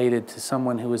something related to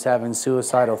someone who was having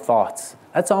suicidal thoughts.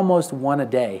 That's almost one a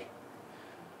day.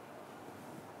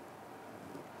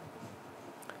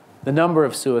 The number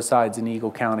of suicides in Eagle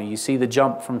County, you see the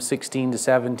jump from 16 to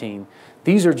 17.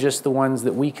 These are just the ones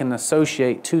that we can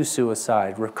associate to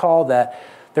suicide. Recall that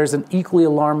there's an equally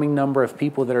alarming number of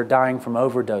people that are dying from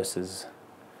overdoses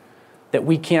that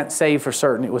we can't say for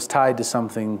certain it was tied to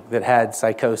something that had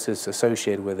psychosis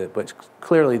associated with it, but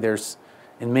clearly there's,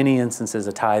 in many instances,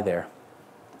 a tie there.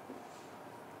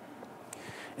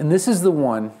 And this is the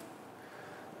one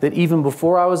that even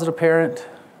before I was a parent,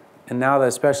 and now that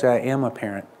especially I am a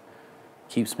parent,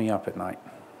 keeps me up at night.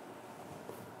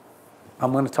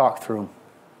 I'm going to talk through them.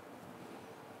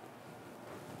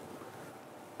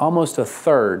 Almost a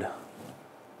third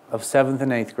of 7th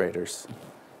and 8th graders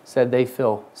said they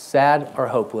feel sad or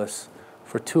hopeless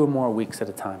for 2 or more weeks at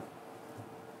a time.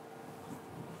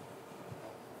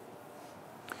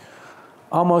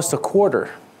 Almost a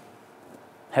quarter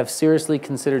have seriously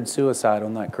considered suicide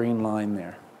on that green line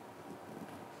there.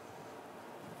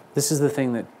 This is the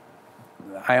thing that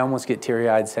I almost get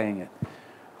teary-eyed saying it.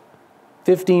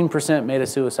 15% made a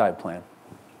suicide plan.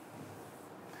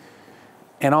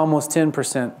 And almost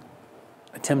 10%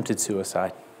 attempted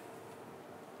suicide.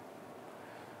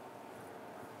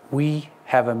 We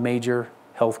have a major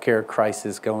healthcare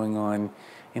crisis going on,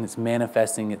 and it's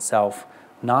manifesting itself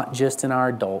not just in our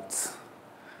adults,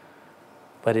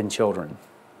 but in children.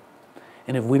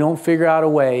 And if we don't figure out a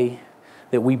way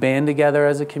that we band together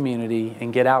as a community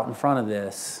and get out in front of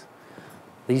this,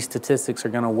 these statistics are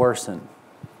going to worsen.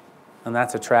 And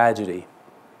that's a tragedy.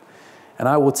 And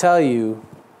I will tell you,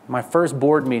 my first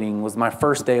board meeting was my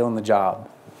first day on the job.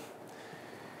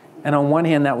 And on one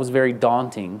hand, that was very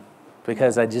daunting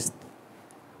because it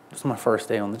was my first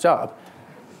day on the job.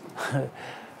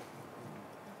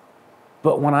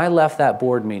 But when I left that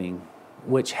board meeting,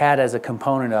 which had as a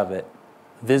component of it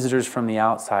visitors from the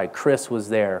outside, Chris was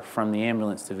there from the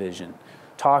ambulance division,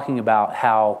 talking about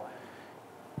how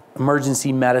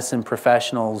emergency medicine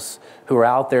professionals who are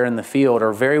out there in the field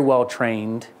are very well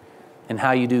trained in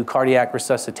how you do cardiac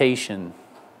resuscitation.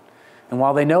 And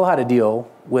while they know how to deal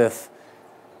with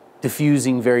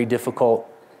diffusing very difficult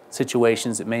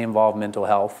situations that may involve mental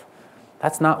health,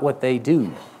 that's not what they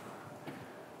do.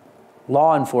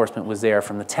 Law enforcement was there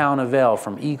from the town of Vail,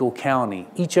 from Eagle County.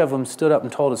 Each of them stood up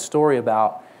and told a story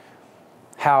about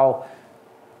how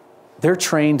they're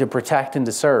trained to protect and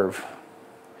to serve.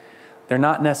 They're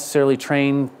not necessarily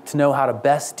trained to know how to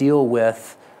best deal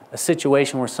with a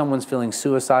situation where someone's feeling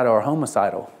suicidal or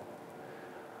homicidal.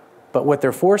 But what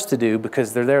they're forced to do,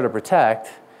 because they're there to protect,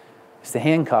 is to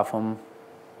handcuff them,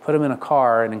 put them in a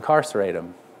car, and incarcerate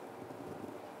them.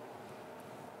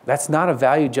 That's not a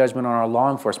value judgment on our law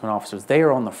enforcement officers. They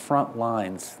are on the front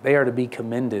lines. They are to be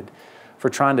commended for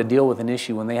trying to deal with an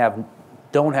issue when they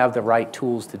don't have the right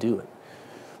tools to do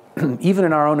it. Even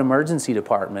in our own emergency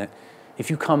department,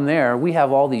 if you come there, we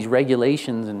have all these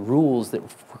regulations and rules that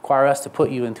require us to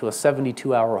put you into a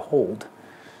 72-hour hold.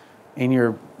 And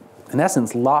you're, in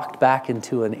essence, locked back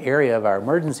into an area of our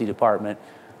emergency department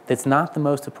that's not the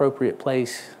most appropriate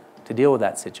place to deal with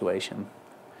that situation.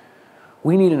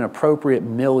 We need an appropriate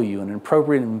milieu, an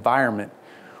appropriate environment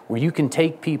where you can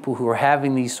take people who are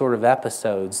having these sort of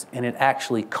episodes and it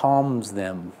actually calms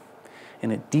them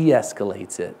and it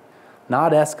de-escalates it,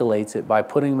 not escalates it by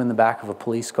putting them in the back of a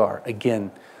police car.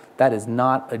 Again, that is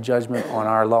not a judgment on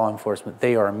our law enforcement.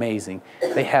 They are amazing.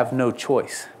 They have no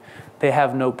choice. They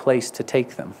have no place to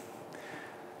take them.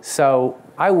 So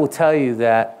I will tell you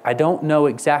that I don't know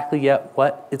exactly yet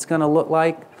what it's going to look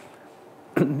like.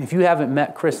 If you haven't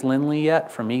met Chris Lindley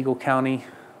yet from Eagle County,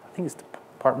 I think it's the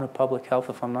Department of Public Health,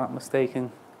 if I'm not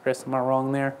mistaken. Chris, am I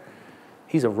wrong there?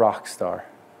 He's a rock star.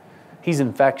 He's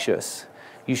infectious.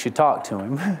 You should talk to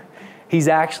him. He's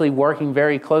actually working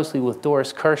very closely with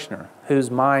Doris Kirshner, who's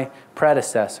my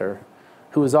predecessor,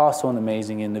 who is also an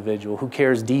amazing individual who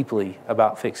cares deeply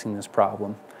about fixing this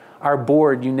problem. Our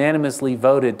board unanimously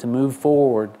voted to move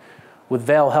forward with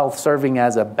Vail Health serving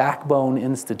as a backbone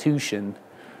institution.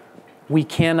 We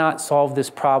cannot solve this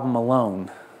problem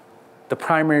alone. The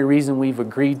primary reason we've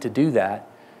agreed to do that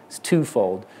is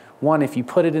twofold. One, if you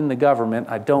put it in the government,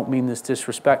 I don't mean this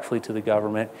disrespectfully to the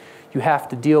government, you have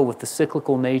to deal with the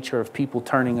cyclical nature of people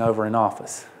turning over in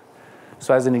office.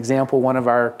 So as an example, one of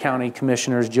our county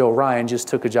commissioners, Jill Ryan, just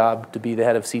took a job to be the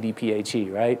head of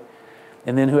CDPHE, right?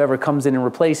 And then whoever comes in and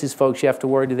replaces folks, you have to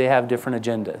worry, do they have different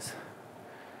agendas?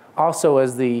 Also,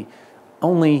 as the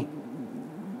only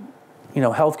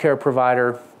healthcare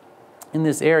provider in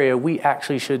this area, we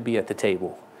actually should be at the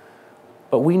table.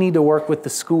 but we need to work with the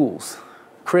schools.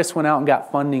 Chris went out and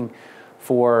got funding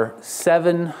for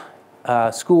 7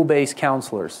 school-based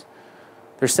counselors.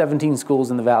 There's 17 schools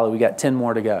in the valley. We got 10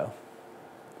 more to go,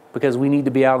 because we need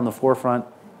to be out on the forefront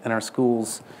in our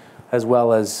schools as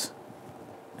well as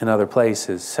in other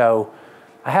places. So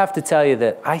I have to tell you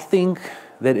that I think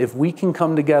that if we can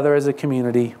come together as a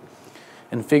community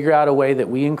and figure out a way that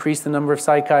we increase the number of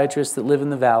psychiatrists that live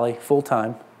in the valley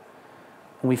full-time,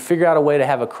 and we figure out a way to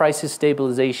have a crisis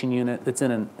stabilization unit that's in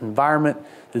an environment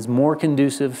that's more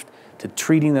conducive to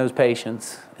treating those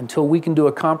patients, until we can do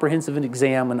a comprehensive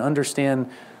exam and understand,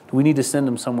 do we need to send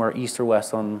them somewhere east or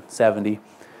west on 70?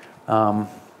 I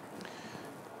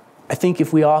think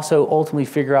if we also ultimately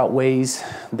figure out ways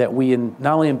that we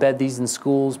not only embed these in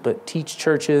schools, but teach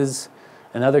churches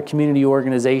and other community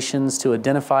organizations to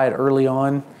identify it early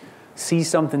on, see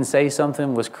something, say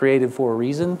something was created for a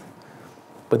reason,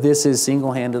 but this is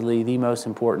single-handedly the most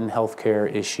important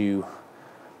healthcare issue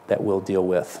that we'll deal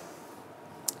with.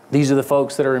 These are the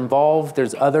folks that are involved.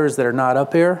 There's others that are not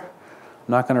up here.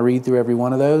 I'm not going to read through every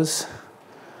one of those.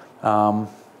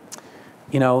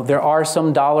 You know, there are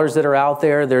some dollars that are out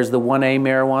there. There's the 1A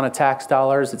marijuana tax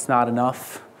dollars. It's not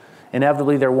enough.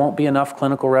 Inevitably, there won't be enough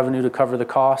clinical revenue to cover the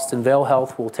cost, and Vail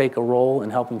Health will take a role in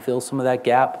helping fill some of that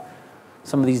gap.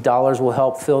 Some of these dollars will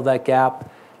help fill that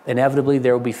gap. Inevitably,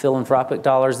 there will be philanthropic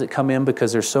dollars that come in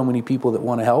because there's so many people that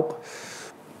want to help.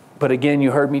 But again,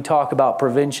 you heard me talk about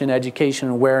prevention, education,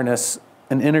 awareness,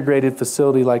 an integrated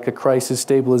facility like a crisis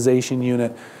stabilization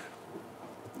unit,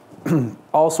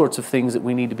 all sorts of things that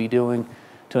we need to be doing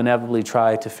to inevitably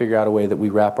try to figure out a way that we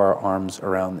wrap our arms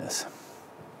around this.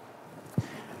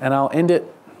 And I'll end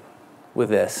it with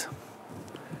this.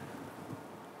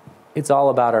 It's all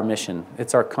about our mission.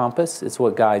 It's our compass. It's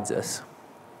what guides us.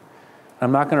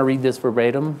 I'm not going to read this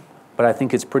verbatim, but I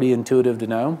think it's pretty intuitive to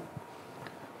know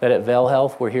that at Vail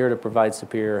Health, we're here to provide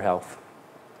superior health.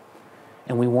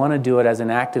 And we want to do it as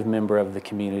an active member of the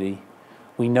community.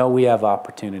 We know we have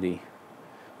opportunity.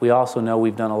 We also know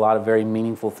we've done a lot of very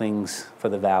meaningful things for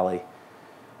the Valley.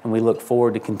 And we look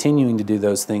forward to continuing to do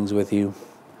those things with you.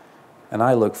 And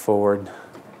I look forward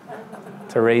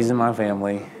to raising my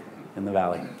family in the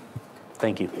Valley.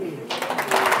 Thank you.